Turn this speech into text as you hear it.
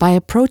By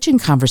approaching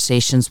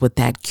conversations with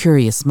that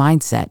curious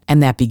mindset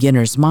and that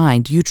beginner's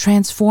mind, you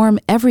transform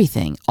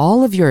everything,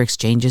 all of your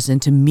exchanges,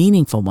 into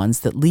meaningful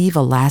ones that leave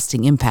a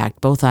lasting impact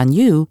both on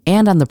you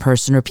and on the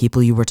person or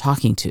people you were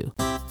talking to.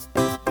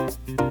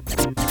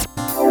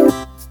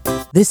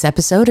 This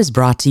episode is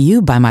brought to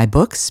you by my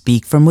book,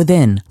 Speak From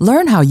Within.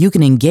 Learn how you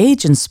can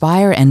engage,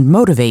 inspire, and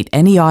motivate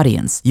any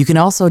audience. You can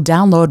also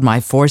download my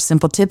 4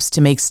 simple tips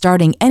to make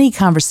starting any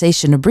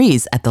conversation a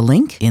breeze at the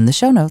link in the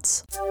show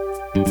notes.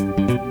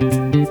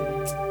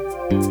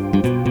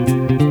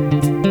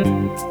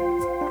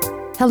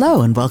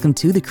 Hello and welcome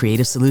to the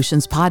Creative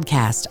Solutions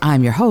Podcast.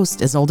 I'm your host,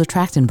 Isolde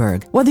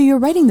Trachtenberg. Whether you're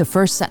writing the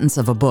first sentence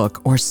of a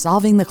book or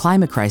solving the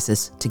climate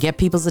crisis, to get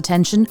people's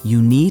attention,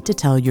 you need to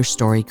tell your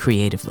story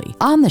creatively.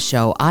 On the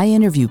show, I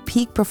interview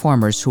peak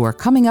performers who are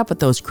coming up with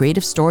those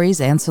creative stories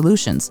and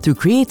solutions. Through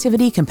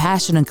creativity,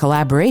 compassion, and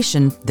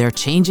collaboration, they're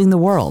changing the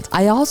world.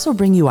 I also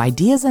bring you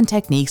ideas and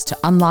techniques to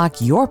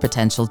unlock your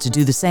potential to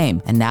do the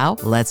same. And now,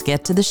 let's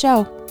get to the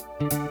show.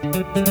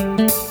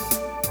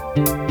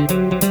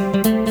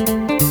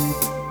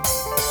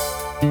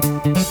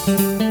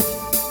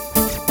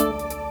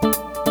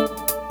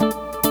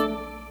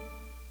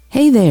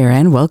 Hey there,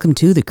 and welcome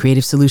to the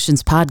Creative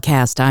Solutions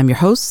Podcast. I'm your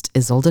host,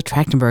 Isolde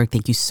Trachtenberg.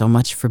 Thank you so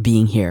much for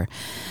being here.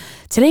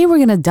 Today, we're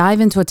going to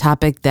dive into a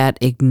topic that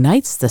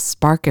ignites the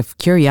spark of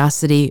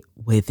curiosity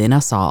within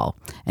us all.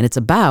 And it's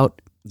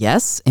about,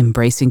 yes,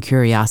 embracing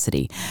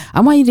curiosity.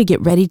 I want you to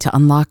get ready to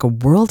unlock a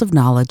world of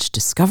knowledge,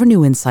 discover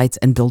new insights,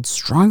 and build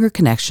stronger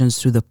connections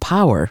through the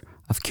power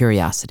of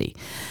curiosity.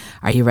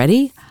 Are you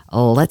ready?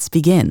 Let's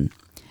begin.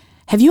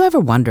 Have you ever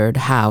wondered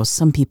how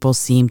some people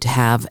seem to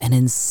have an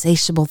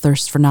insatiable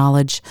thirst for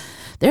knowledge?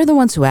 They're the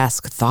ones who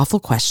ask thoughtful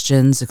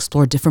questions,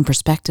 explore different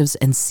perspectives,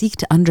 and seek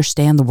to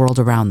understand the world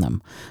around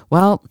them.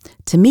 Well,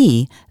 to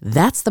me,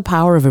 that's the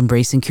power of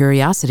embracing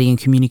curiosity and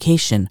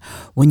communication.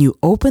 When you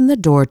open the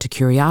door to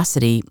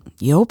curiosity,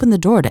 you open the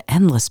door to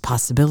endless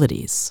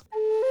possibilities.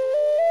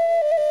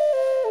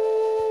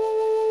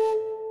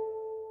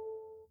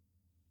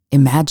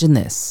 Imagine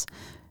this.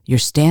 You're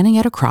standing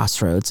at a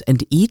crossroads,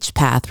 and each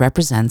path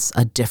represents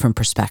a different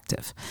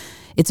perspective.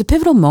 It's a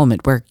pivotal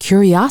moment where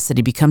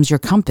curiosity becomes your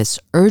compass,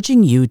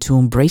 urging you to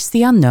embrace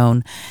the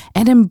unknown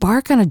and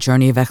embark on a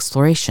journey of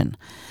exploration.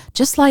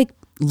 Just like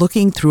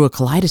looking through a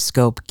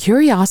kaleidoscope,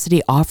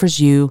 curiosity offers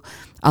you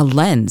a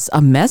lens,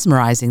 a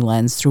mesmerizing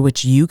lens through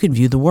which you can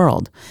view the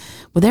world.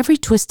 With every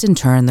twist and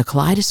turn, the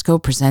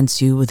kaleidoscope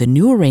presents you with a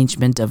new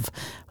arrangement of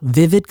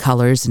vivid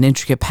colors and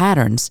intricate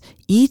patterns,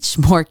 each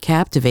more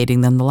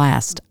captivating than the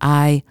last.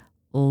 I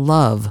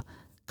love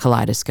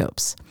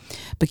kaleidoscopes.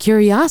 But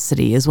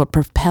curiosity is what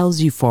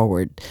propels you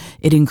forward.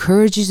 It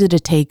encourages you to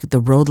take the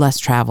road less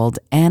traveled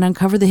and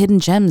uncover the hidden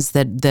gems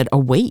that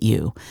await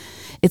you.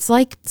 It's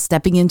like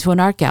stepping into an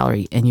art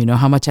gallery, and you know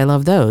how much I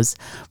love those,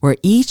 where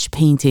each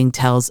painting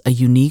tells a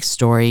unique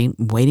story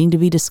waiting to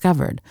be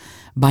discovered.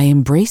 By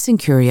embracing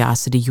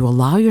curiosity, you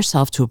allow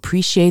yourself to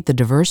appreciate the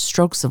diverse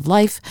strokes of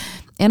life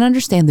and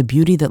understand the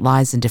beauty that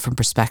lies in different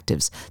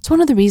perspectives. It's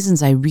one of the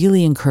reasons I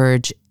really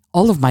encourage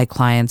all of my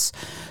clients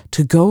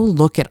to go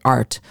look at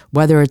art,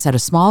 whether it's at a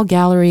small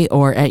gallery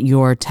or at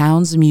your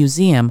town's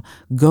museum.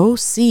 Go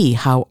see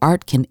how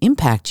art can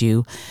impact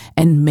you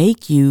and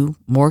make you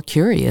more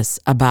curious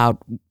about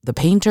the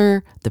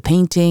painter, the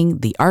painting,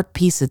 the art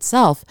piece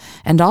itself,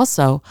 and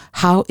also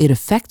how it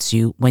affects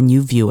you when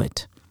you view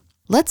it.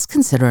 Let's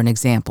consider an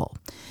example.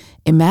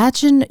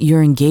 Imagine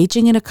you're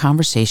engaging in a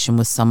conversation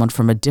with someone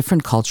from a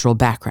different cultural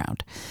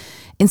background.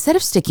 Instead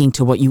of sticking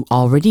to what you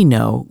already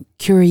know,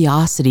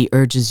 curiosity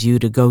urges you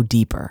to go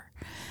deeper.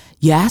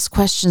 You ask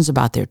questions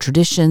about their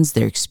traditions,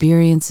 their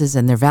experiences,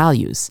 and their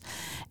values.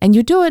 And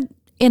you do it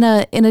in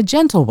a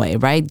gentle way,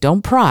 right?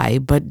 Don't pry,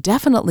 but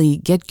definitely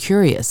get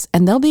curious.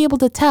 And they'll be able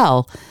to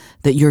tell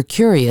that you're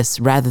curious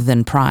rather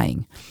than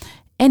prying.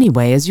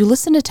 Anyway, as you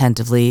listen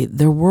attentively,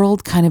 their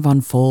world kind of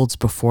unfolds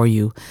before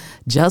you,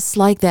 just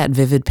like that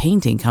vivid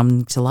painting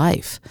coming to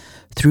life.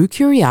 Through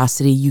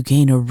curiosity, you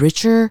gain a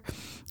richer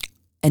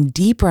and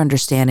deeper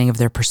understanding of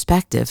their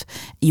perspective.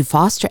 You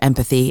foster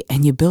empathy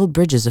and you build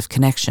bridges of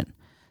connection.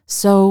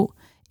 So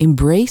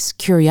embrace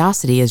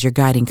curiosity as your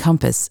guiding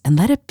compass and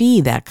let it be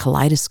that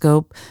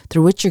kaleidoscope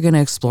through which you're going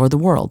to explore the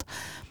world.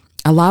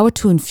 Allow it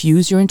to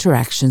infuse your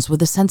interactions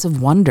with a sense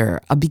of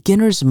wonder, a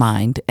beginner's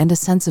mind, and a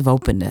sense of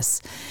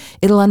openness.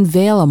 It'll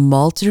unveil a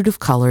multitude of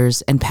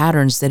colors and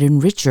patterns that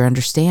enrich your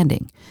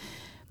understanding.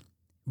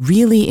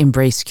 Really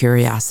embrace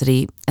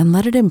curiosity and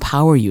let it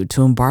empower you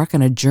to embark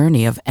on a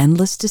journey of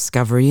endless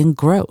discovery and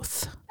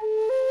growth.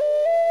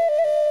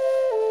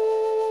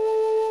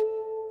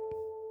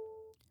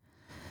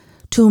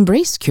 To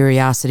embrace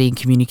curiosity and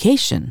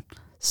communication,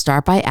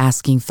 start by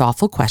asking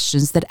thoughtful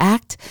questions that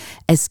act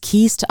as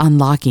keys to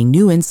unlocking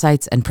new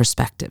insights and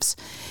perspectives.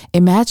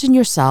 Imagine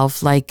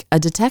yourself like a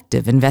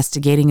detective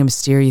investigating a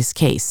mysterious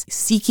case,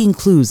 seeking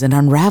clues and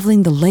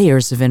unraveling the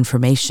layers of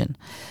information.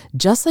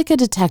 Just like a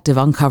detective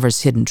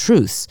uncovers hidden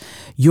truths,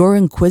 your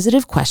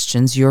inquisitive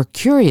questions, your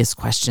curious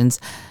questions,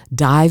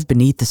 dive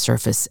beneath the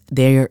surface.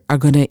 They are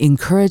going to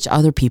encourage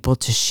other people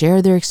to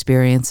share their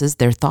experiences,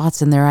 their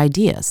thoughts, and their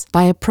ideas.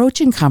 By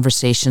approaching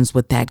conversations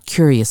with that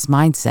curious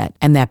mindset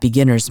and that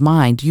beginner's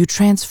mind, you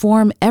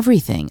transform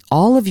everything,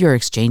 all of your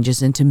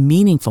exchanges, into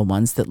meaningful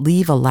ones that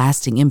leave a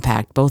lasting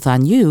impact both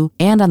on you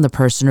and on the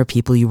person or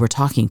people you were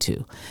talking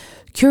to.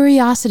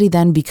 Curiosity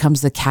then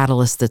becomes the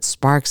catalyst that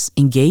sparks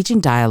engaging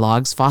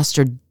dialogues,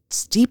 fosters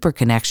deeper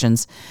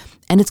connections,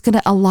 and it's going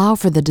to allow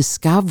for the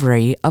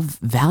discovery of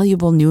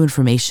valuable new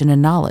information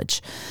and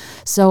knowledge.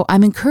 So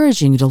I'm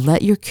encouraging you to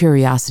let your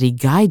curiosity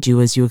guide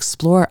you as you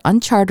explore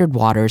uncharted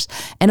waters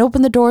and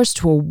open the doors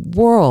to a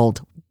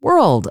world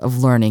of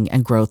learning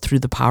and growth through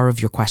the power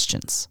of your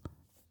questions.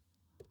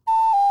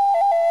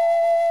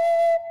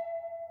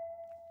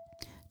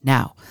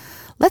 Now,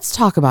 let's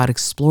talk about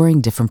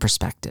exploring different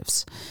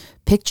perspectives.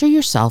 Picture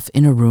yourself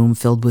in a room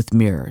filled with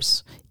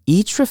mirrors,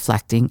 each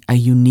reflecting a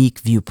unique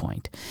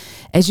viewpoint.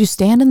 As you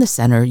stand in the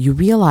center, you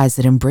realize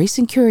that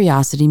embracing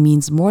curiosity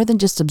means more than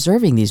just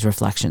observing these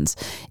reflections.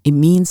 It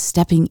means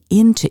stepping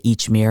into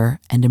each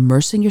mirror and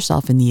immersing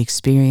yourself in the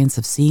experience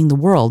of seeing the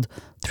world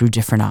through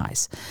different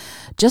eyes.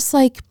 Just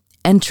like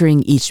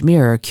entering each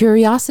mirror,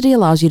 curiosity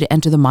allows you to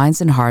enter the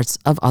minds and hearts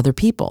of other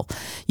people.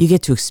 You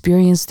get to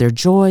experience their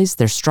joys,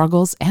 their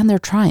struggles, and their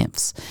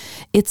triumphs.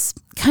 It's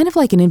kind of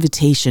like an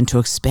invitation to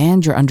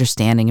expand your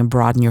understanding and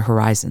broaden your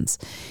horizons.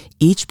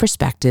 Each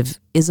perspective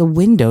is a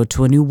window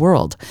to a new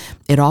world.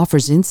 It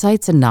offers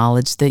insights and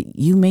knowledge that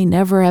you may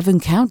never have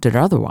encountered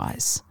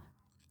otherwise.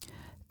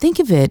 Think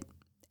of it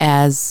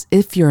as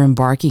if you're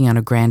embarking on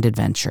a grand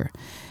adventure.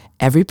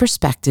 Every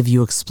perspective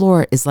you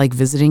explore is like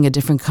visiting a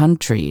different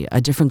country,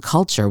 a different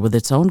culture with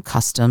its own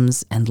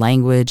customs and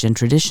language and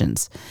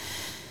traditions.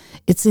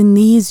 It's in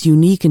these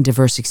unique and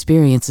diverse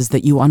experiences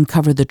that you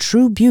uncover the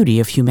true beauty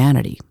of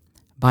humanity.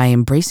 By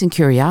embracing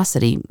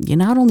curiosity, you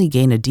not only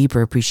gain a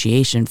deeper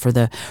appreciation for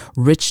the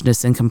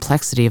richness and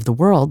complexity of the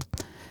world,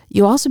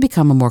 you also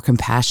become a more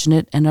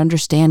compassionate and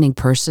understanding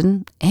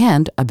person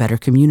and a better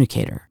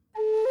communicator.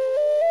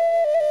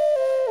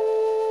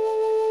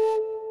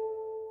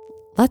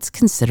 Let's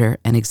consider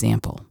an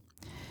example.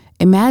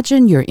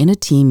 Imagine you're in a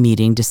team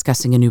meeting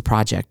discussing a new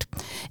project.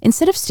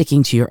 Instead of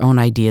sticking to your own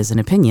ideas and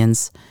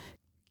opinions,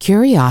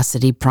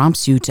 curiosity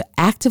prompts you to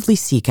actively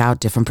seek out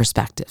different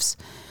perspectives.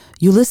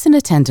 You listen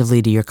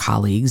attentively to your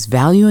colleagues,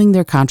 valuing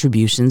their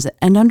contributions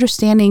and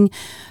understanding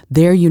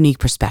their unique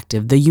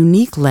perspective, the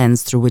unique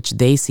lens through which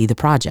they see the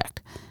project.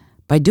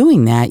 By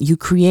doing that, you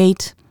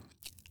create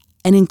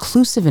an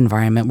inclusive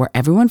environment where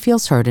everyone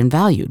feels heard and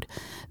valued.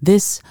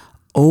 This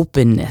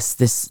openness,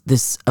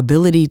 this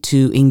ability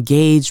to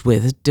engage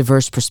with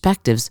diverse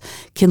perspectives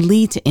can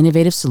lead to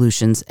innovative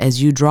solutions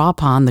as you draw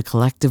upon the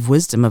collective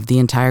wisdom of the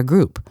entire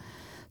group.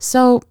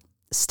 So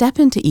step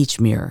into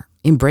each mirror,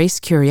 embrace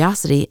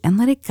curiosity, and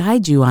let it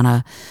guide you on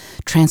a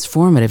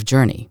transformative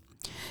journey.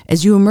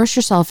 As you immerse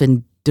yourself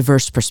in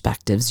diverse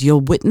perspectives,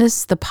 you'll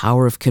witness the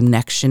power of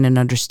connection and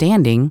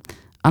understanding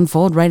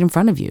unfold right in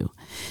front of you.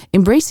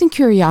 Embracing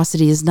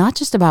curiosity is not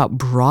just about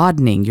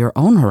broadening your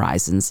own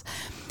horizons.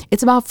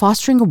 It's about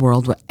fostering a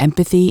world where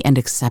empathy and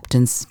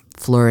acceptance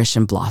flourish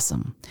and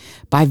blossom.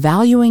 By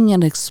valuing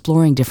and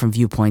exploring different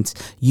viewpoints,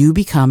 you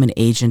become an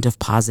agent of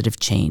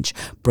positive change,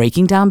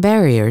 breaking down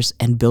barriers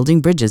and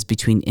building bridges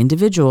between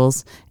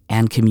individuals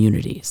and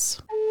communities.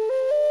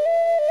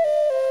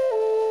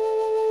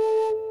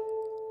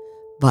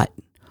 But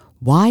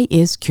why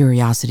is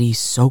curiosity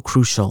so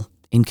crucial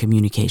in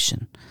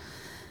communication?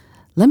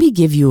 Let me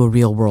give you a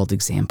real-world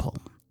example.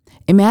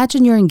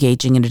 Imagine you're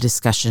engaging in a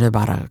discussion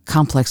about a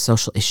complex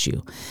social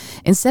issue.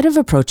 Instead of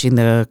approaching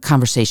the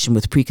conversation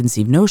with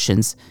preconceived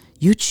notions,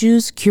 you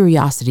choose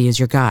curiosity as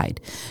your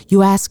guide.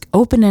 You ask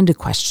open-ended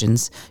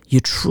questions, you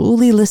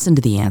truly listen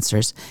to the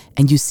answers,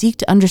 and you seek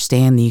to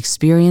understand the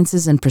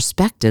experiences and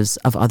perspectives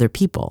of other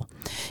people.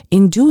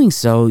 In doing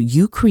so,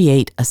 you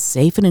create a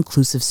safe and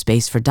inclusive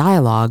space for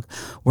dialogue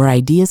where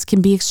ideas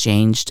can be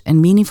exchanged and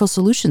meaningful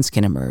solutions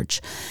can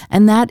emerge.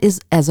 And that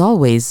is, as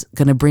always,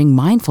 going to bring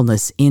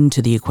mindfulness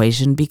into the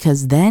equation,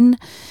 because then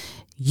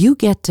you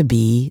get to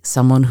be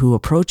someone who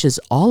approaches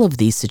all of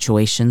these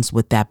situations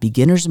with that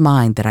beginner's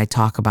mind that I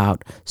talk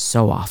about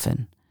so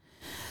often.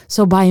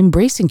 So by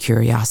embracing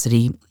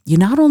curiosity, you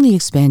not only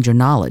expand your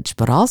knowledge,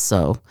 but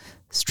also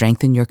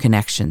strengthen your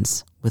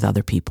connections with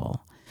other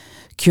people.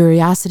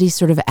 Curiosity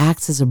sort of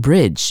acts as a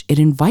bridge. It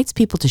invites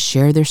people to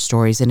share their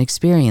stories and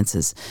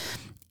experiences.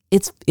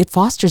 It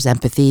fosters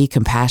empathy,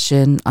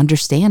 compassion,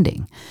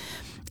 understanding.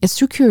 It's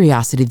through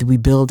curiosity that we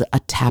build a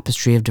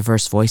tapestry of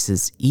diverse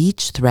voices,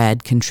 each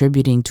thread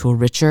contributing to a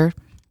richer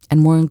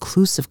and more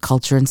inclusive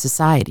culture and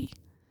society.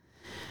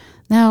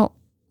 Now,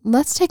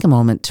 let's take a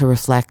moment to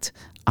reflect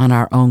on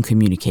our own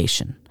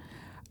communication.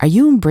 Are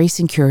you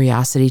embracing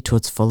curiosity to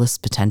its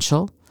fullest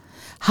potential?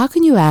 How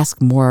can you ask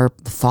more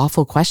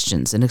thoughtful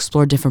questions and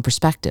explore different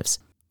perspectives?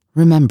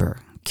 Remember,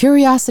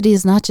 curiosity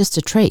is not just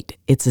a trait,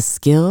 it's a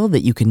skill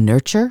that you can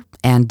nurture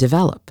and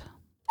develop.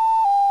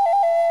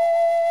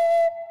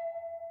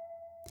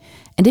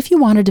 And if you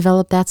want to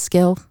develop that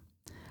skill,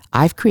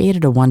 I've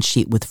created a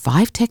one-sheet with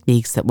 5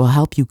 techniques that will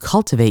help you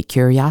cultivate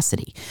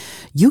curiosity.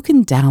 You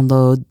can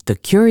download the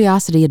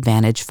Curiosity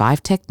Advantage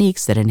 5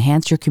 techniques that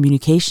enhance your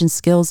communication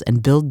skills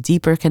and build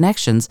deeper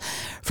connections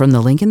from the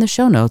link in the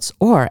show notes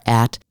or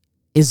at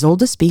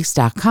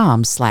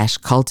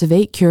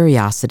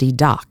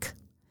isoldaspeaks.com/cultivatecuriositydoc.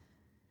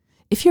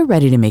 If you're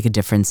ready to make a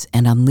difference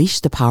and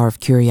unleash the power of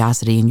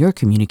curiosity in your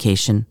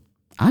communication,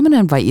 I'm going to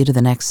invite you to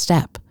the next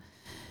step.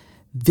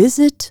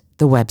 Visit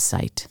the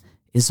website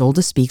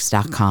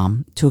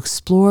isoldaspeaks.com to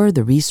explore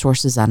the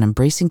resources on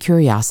embracing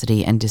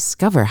curiosity and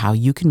discover how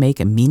you can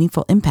make a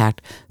meaningful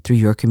impact through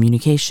your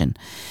communication.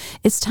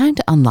 It's time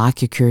to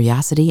unlock your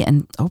curiosity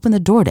and open the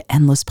door to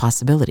endless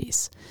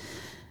possibilities.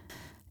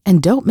 And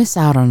don't miss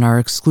out on our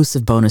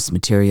exclusive bonus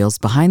materials,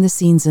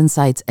 behind-the-scenes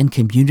insights, and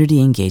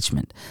community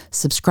engagement.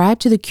 Subscribe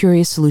to the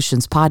Curious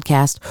Solutions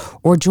podcast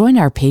or join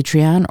our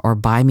Patreon or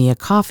Buy Me a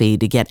Coffee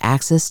to get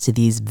access to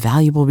these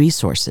valuable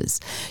resources.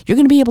 You're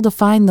going to be able to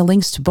find the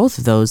links to both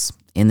of those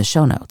in the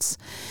show notes.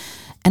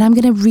 And I'm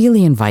going to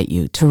really invite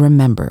you to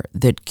remember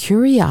that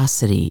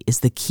curiosity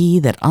is the key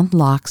that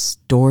unlocks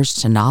doors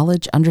to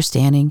knowledge,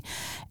 understanding,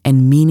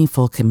 and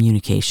meaningful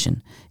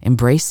communication.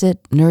 Embrace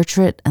it,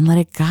 nurture it, and let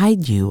it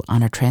guide you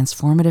on a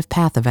transformative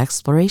path of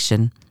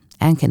exploration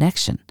and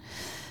connection.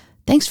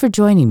 Thanks for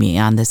joining me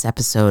on this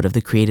episode of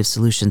the Creative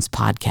Solutions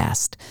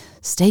Podcast.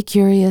 Stay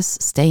curious,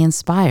 stay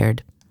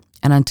inspired,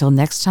 and until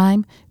next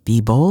time,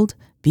 be bold,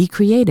 be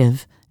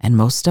creative, and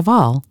most of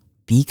all,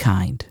 be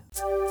kind.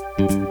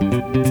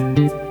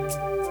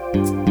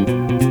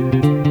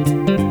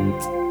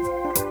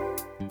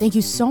 Thank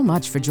you so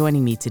much for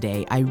joining me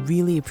today. I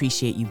really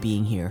appreciate you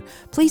being here.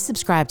 Please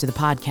subscribe to the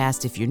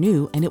podcast if you're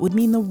new, and it would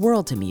mean the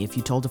world to me if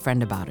you told a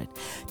friend about it.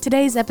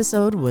 Today's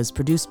episode was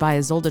produced by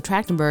Isolde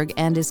Trachtenberg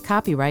and is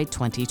copyright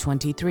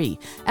 2023.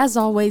 As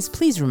always,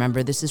 please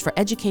remember this is for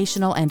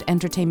educational and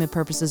entertainment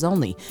purposes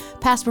only.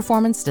 Past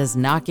performance does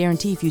not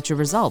guarantee future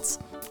results,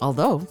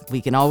 although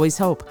we can always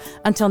hope.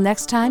 Until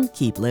next time,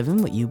 keep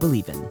living what you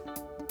believe in.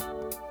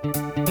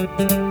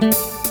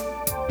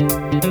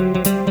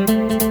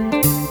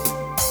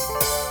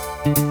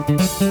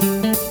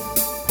 Thank you.